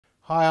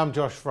Hi, I'm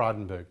Josh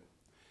Frydenberg.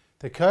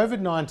 The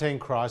COVID-19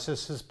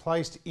 crisis has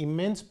placed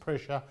immense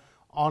pressure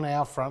on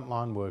our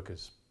frontline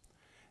workers.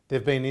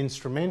 They've been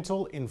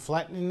instrumental in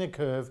flattening the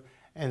curve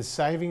and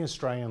saving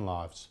Australian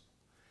lives.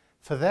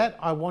 For that,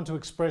 I want to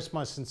express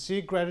my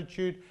sincere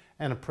gratitude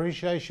and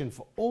appreciation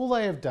for all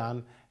they have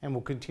done and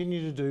will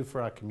continue to do for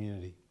our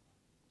community.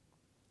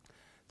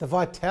 The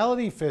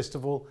Vitality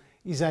Festival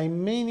is a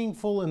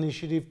meaningful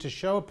initiative to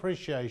show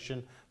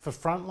appreciation for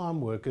frontline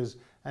workers,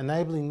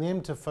 enabling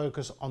them to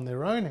focus on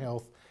their own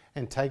health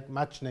and take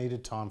much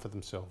needed time for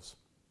themselves.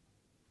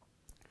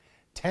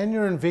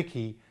 Tanya and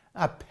Vicky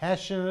are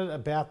passionate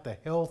about the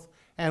health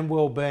and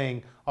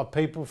well-being of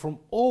people from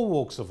all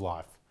walks of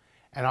life,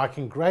 and I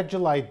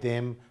congratulate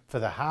them for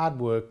the hard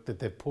work that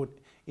they've put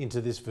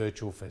into this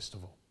virtual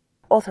festival.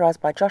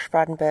 Authorised by Josh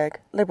Frydenberg,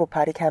 Liberal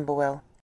Party, Camberwell.